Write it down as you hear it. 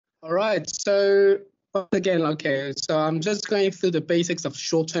All right. So once again, okay. So I'm just going through the basics of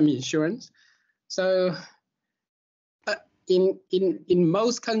short-term insurance. So in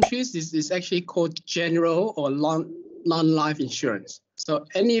most countries, this is actually called general or non-life insurance. So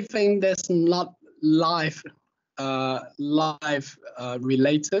anything that's not life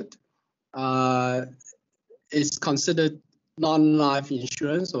related is considered non-life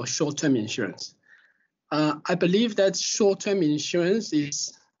insurance or short-term insurance. I believe that short-term insurance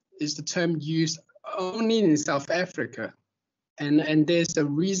is the term used only in South Africa, and there's a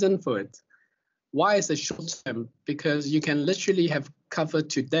reason for it. Why is it short term? Because you can literally have cover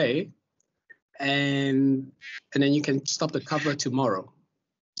today, and then you can stop the cover tomorrow.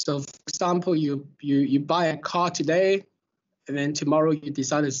 So, for example, you buy a car today, and then tomorrow you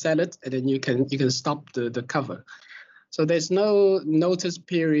decide to sell it, and then you can stop the cover. So there's no notice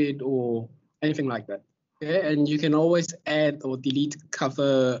period or anything like that. Okay? And you can always add or delete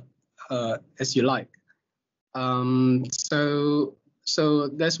cover as you like. So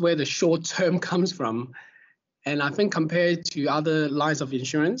that's where the short term comes from. And I think compared to other lines of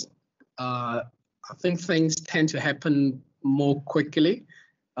insurance, I think things tend to happen more quickly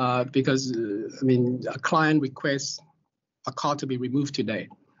because, I mean, a client requests a car to be removed today.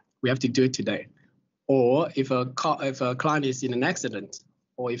 We have to do it today. Or if a client is in an accident,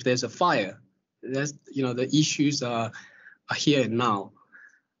 or if there's a fire, the issues are here and now.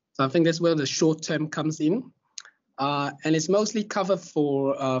 So I think that's where the short term comes in. And it's mostly covered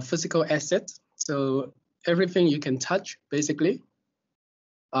for physical assets. So everything you can touch, basically.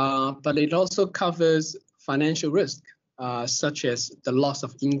 But it also covers financial risk, such as the loss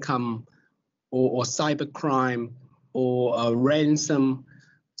of income or cybercrime or ransom.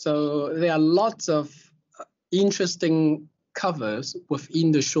 So there are lots of interesting covers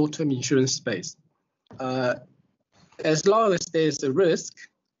within the short-term insurance space. As long as there's a risk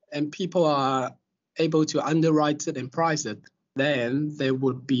and people are able to underwrite it and price it, then there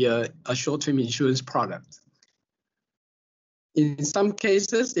would be a short-term insurance product. In some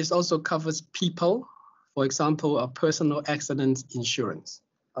cases, this also covers people, for example, a personal accident insurance,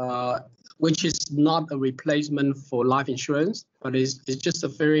 which is not a replacement for life insurance, but it's just a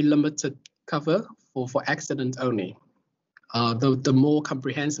very limited cover for accident only. The more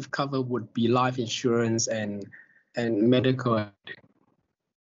comprehensive cover would be life insurance and medical.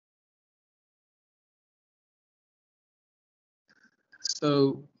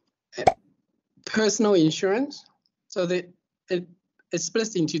 So personal insurance, so it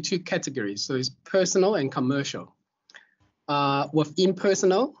splits into two categories. So it's personal and commercial. Within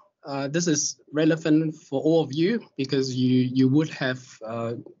personal, this is relevant for all of you because you would have,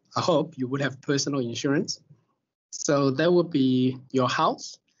 I hope you would have personal insurance. So that would be your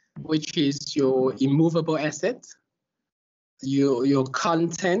house, which is your immovable asset, your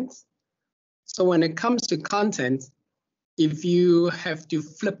content. So when it comes to content, if you have to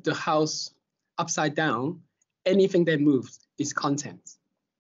flip the house upside down, anything that moves is content.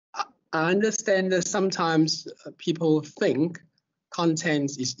 I understand that sometimes people think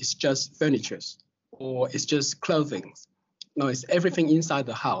content is just furniture or it's just clothing. No, it's everything inside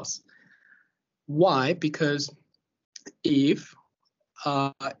the house. Why? Because if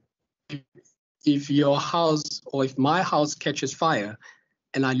your house or if my house catches fire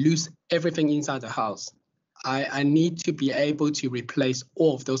and I lose everything inside the house, I need to be able to replace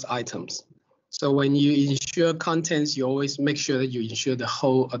all of those items. So when you insure contents, you always make sure that you insure the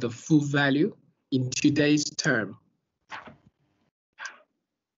whole or the full value in today's term.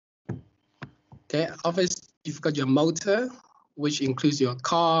 Okay, obviously you've got your motor, which includes your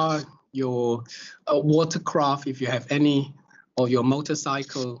car, your watercraft, if you have any, or your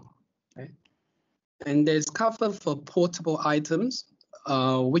motorcycle. Okay? And there's cover for portable items,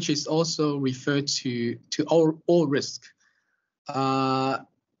 which is also referred to all risk.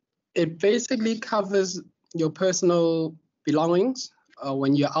 It basically covers your personal belongings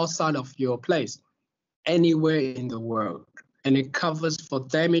when you're outside of your place, anywhere in the world. And it covers for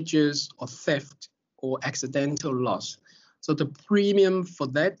damages or theft or accidental loss. So the premium for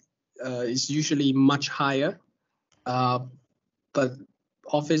that is usually much higher, but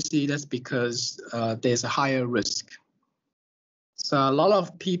obviously that's because there's a higher risk. So a lot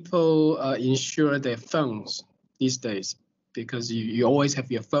of people insure their phones these days because you always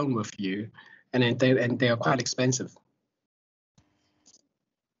have your phone with you, and they are quite expensive.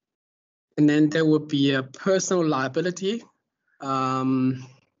 And then there would be a personal liability,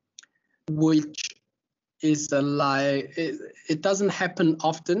 which is it doesn't happen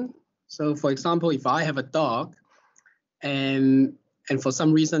often. So for example, if I have a dog and and for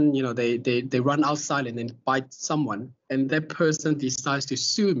some reason, they run outside and then bite someone, and that person decides to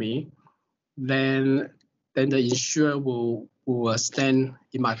sue me, then the insurer will stand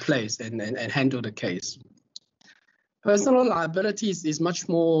in my place and handle the case. Personal liability is much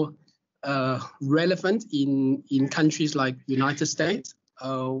more relevant in countries like United States.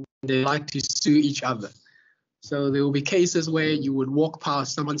 They like to sue each other. So there will be cases where you would walk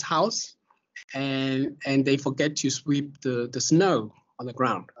past someone's house and they forget to sweep the snow on the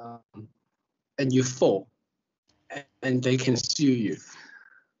ground, and you fall, and they can sue you.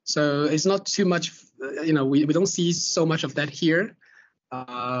 So it's not too much, we don't see so much of that here,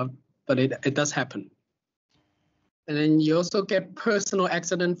 but it does happen. And then you also get personal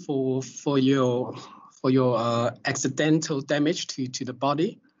accident for your accidental damage to the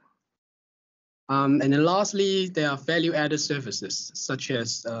body. And then lastly, there are value-added services such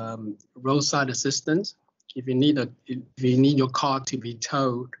as roadside assistance. If you need your car to be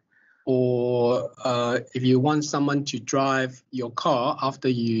towed, or if you want someone to drive your car after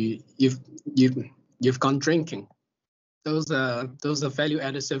you've gone drinking, those are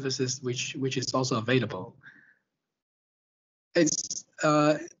value-added services which is also available.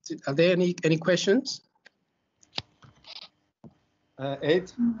 Are there any questions?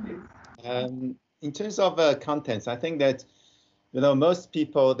 Ed, in terms of contents, I think that most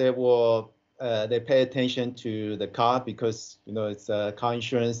people they pay attention to the car because it's car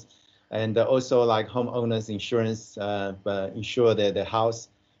insurance, and also like homeowners insurance, insure their house.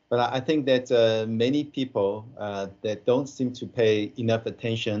 But I think that many people that don't seem to pay enough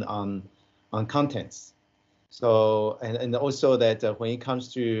attention on contents. So and also that when it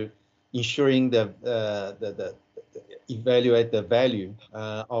comes to insuring the evaluate the value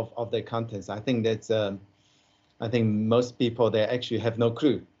of the contents, I think that's I think most people they actually have no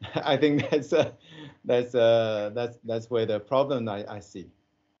clue. I think that's where the problem I see.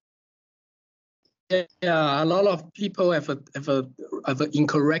 Yeah, a lot of people have an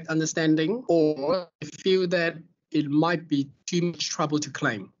incorrect understanding, or feel that it might be too much trouble to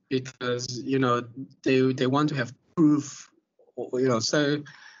claim because they want to have proof,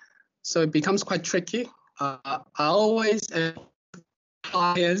 so it becomes quite tricky. I always advise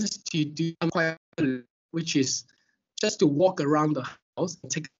clients to do something which is just to walk around the house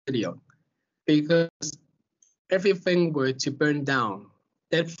and take a video, because everything were to burn down,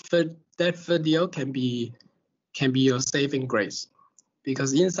 that video can be your saving grace,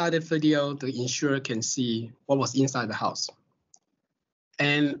 because inside the video the insurer can see what was inside the house,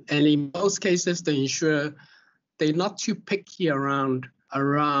 and in most cases the insurer, they're not too picky around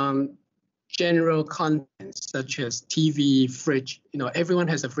general contents such as TV, fridge. Everyone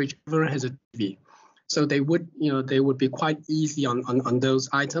has a fridge, everyone has a TV, so they would be quite easy on those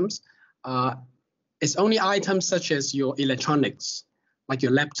items. It's only items such as your electronics, like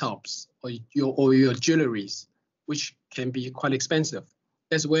your laptops or your jewelries, which can be quite expensive.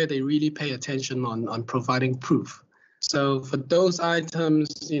 That's where they really pay attention on providing proof. So for those items,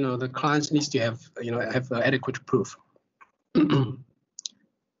 the clients needs to have adequate proof.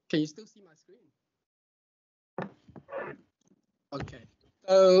 Can you still see my screen? Okay.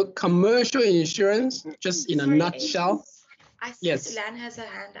 So commercial insurance, just in a nutshell. I see yes. Sulan has a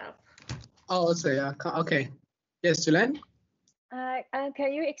hand up. Oh, sorry. Okay. Yes, Sulan?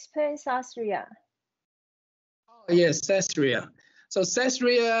 Can you explain Sastria? Oh, yes, Sastria. So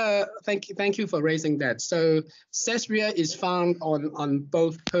Sastria, thank you for raising that. So Sastria is found on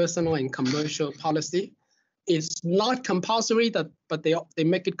both personal and commercial policy. It's not compulsory, but they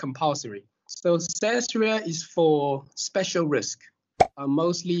make it compulsory. So Sastria is for special risk,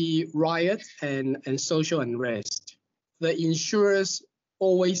 mostly riot and social unrest. The insurers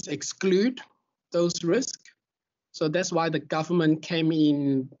always exclude those risks. So that's why the government came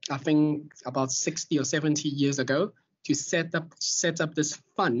in, I think, about 60 or 70 years ago to set up this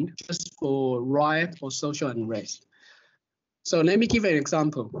fund just for riot or social unrest. So let me give an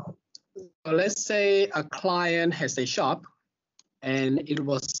example. So let's say a client has a shop, and it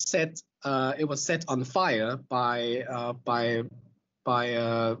was set on fire by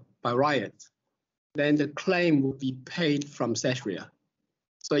riot. Then the claim will be paid from Sastria.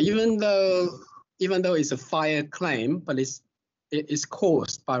 So even though it's a fire claim, but it's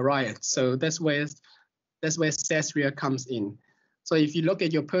caused by riot. So that's where Sastria comes in. So if you look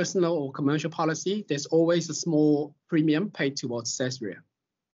at your personal or commercial policy, there's always a small premium paid towards Sastria.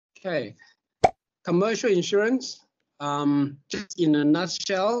 Okay, commercial insurance, just in a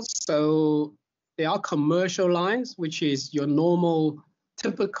nutshell. So there are commercial lines, which is your normal,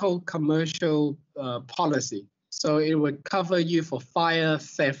 typical commercial policy. So it would cover you for fire,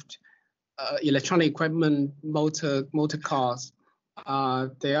 theft, electronic equipment, motor cars.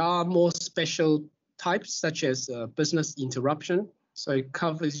 There are more special types, such as business interruption. So it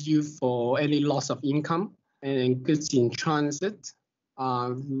covers you for any loss of income and goods in transit.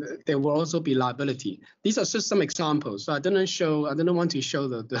 There will also be liability. These are just some examples. So I didn't want to show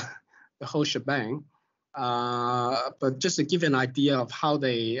the whole shebang, but just to give an idea of how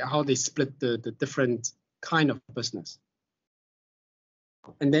they split the different kind of business.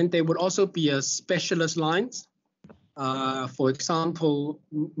 And then there would also be a specialist lines. For example,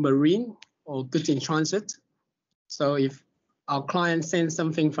 marine or goods in transit. So if our client sends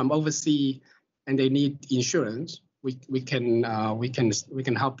something from overseas and they need insurance, we can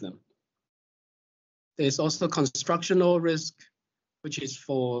help them. There's also constructional risk, which is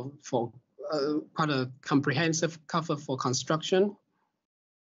for quite a comprehensive cover for construction.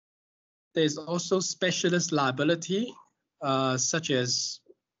 There's also specialist liability, such as,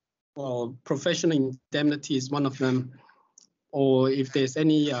 well, professional indemnity is one of them, or if there's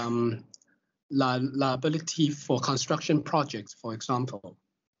any liability for construction projects, for example.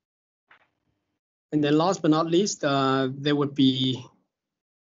 And then last but not least, there would be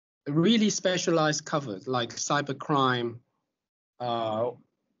really specialized covers like cybercrime,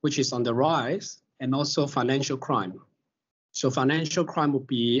 which is on the rise, and also financial crime. So financial crime would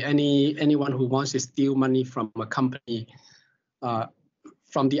be anyone who wants to steal money from a company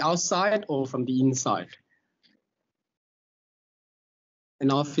from the outside or from the inside.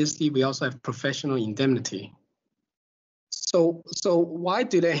 And obviously, we also have professional indemnity. So why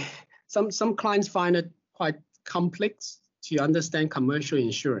do they? Some clients find it quite complex to understand commercial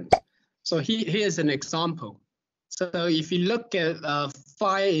insurance. So here's an example. So if you look at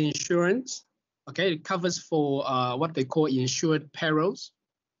fire insurance, okay, it covers for what they call insured perils.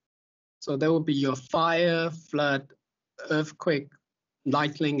 So there will be your fire, flood, earthquake,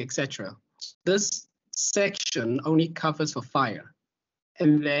 lightning, etc. This section only covers for fire.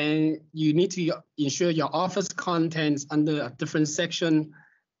 And then you need to insure your office contents under a different section.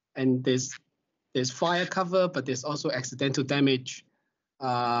 And there's fire cover, but there's also accidental damage.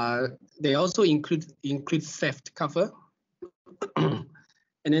 They also include theft cover. And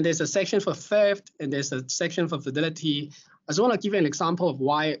then there's a section for theft, and there's a section for fidelity. I just want to give you an example of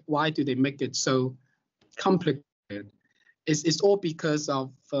why do they make it so complicated. It's all because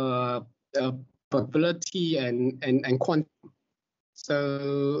of probability and quantity.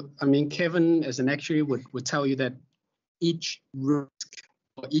 So, I mean, Kevin, as an actuary, would tell you that each risk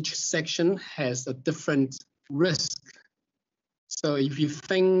or each section has a different risk. So if you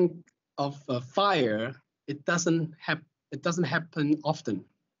think of a fire, it doesn't happen often.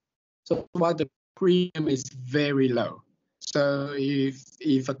 So while the premium is very low. So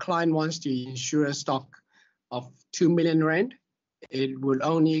if a client wants to insure a stock of 2 million rand, it would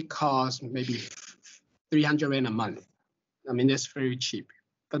only cost maybe 300 rand a month. I mean, that's very cheap.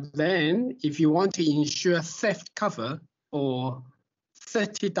 But then if you want to insure theft cover for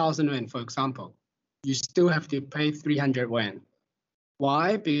 30,000 rand, for example, you still have to pay 300 rand.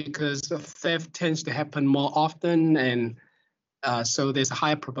 Why? Because theft tends to happen more often, and so there's a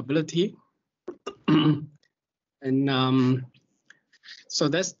higher probability. And so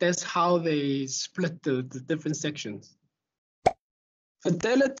that's how they split the different sections.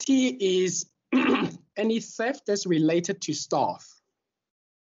 Fidelity is any theft that's related to staff.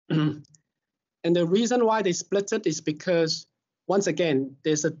 And the reason why they split it is because, once again,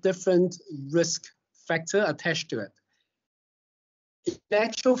 there's a different risk factor attached to it. In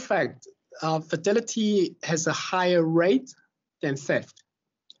actual fact, fidelity has a higher rate than theft.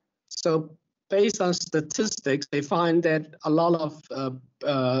 So based on statistics, they find that a lot of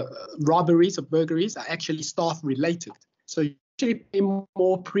robberies or burglaries are actually staff related. So you actually pay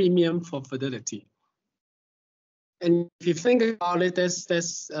more premium for fidelity. And if you think about it,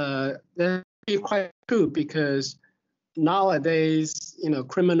 that's quite true, because nowadays,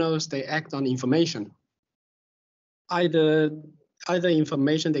 criminals, they act on information. Either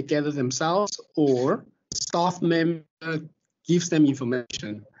information they gather themselves, or staff member gives them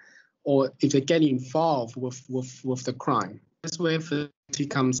information, or if they get involved with the crime. That's where fidelity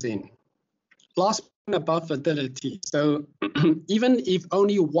comes in. Last point about fidelity. So even if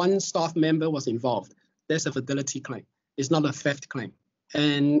only one staff member was involved, there's a fidelity claim. It's not a theft claim.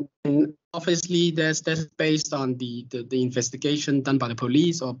 And obviously that's based on the investigation done by the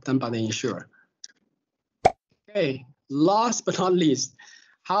police or done by the insurer. Okay, last but not least,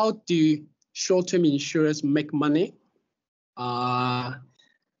 how do short-term insurers make money?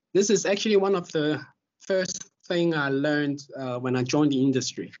 This is actually one of the first thing I learned when I joined the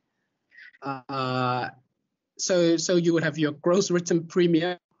industry. So you would have your gross written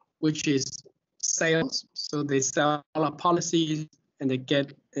premium, which is sales. So they sell a policy and they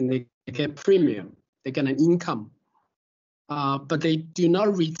get premium. They get an income, but they do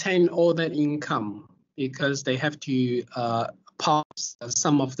not retain all that income because they have to pass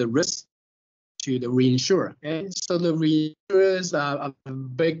some of the risk to the reinsurer. Okay? So the reinsurers are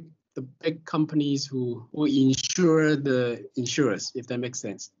the big companies who insure the insurers, if that makes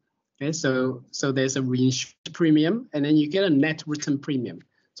sense. Okay, so there's a reinsurance premium, and then you get a net written premium.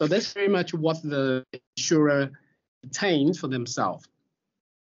 So that's very much what the insurer retains for themselves.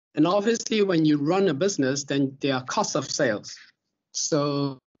 And obviously, when you run a business, then there are costs of sales.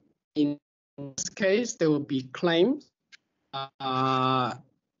 So in this case, there will be claims. They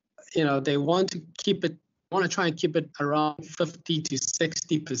want to try and keep it around 50 to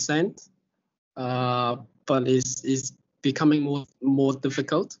 60%, but it's becoming more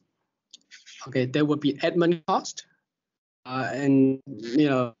difficult. Okay, there will be admin cost, and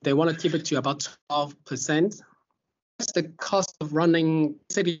they want to keep it to about 12%. That's the cost of running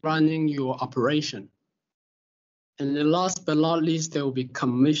your operation. And then last but not least, there will be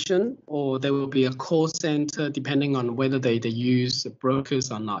commission, or there will be a call center, depending on whether they use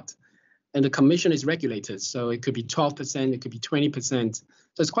brokers or not. And the commission is regulated, so it could be 12%, it could be 20%. So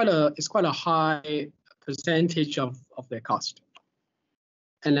it's quite a high percentage of their cost.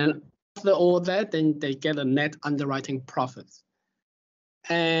 And then after all that, then they get a net underwriting profit.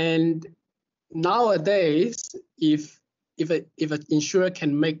 And nowadays, if an insurer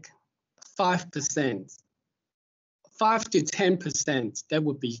can make 5%, 5 to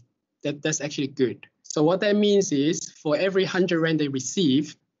 10%, that's actually good. So what that means is, for every 100 Rand they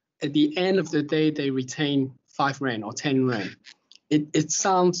receive, at the end of the day, they retain 5 Rand or 10 Rand. It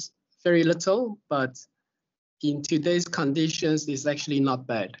sounds very little, but in today's conditions, it's actually not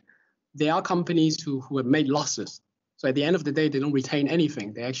bad. There are companies who have made losses. So at the end of the day, they don't retain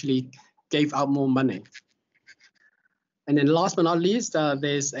anything. They actually gave out more money. And then last but not least,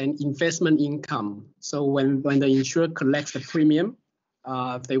 there's an investment income. So when the insurer collects the premium,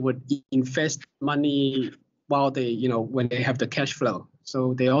 they would invest money while when they have the cash flow.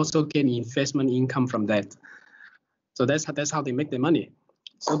 So they also get investment income from that. So that's how they make their money.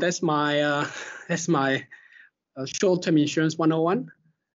 So that's my short-term insurance 101.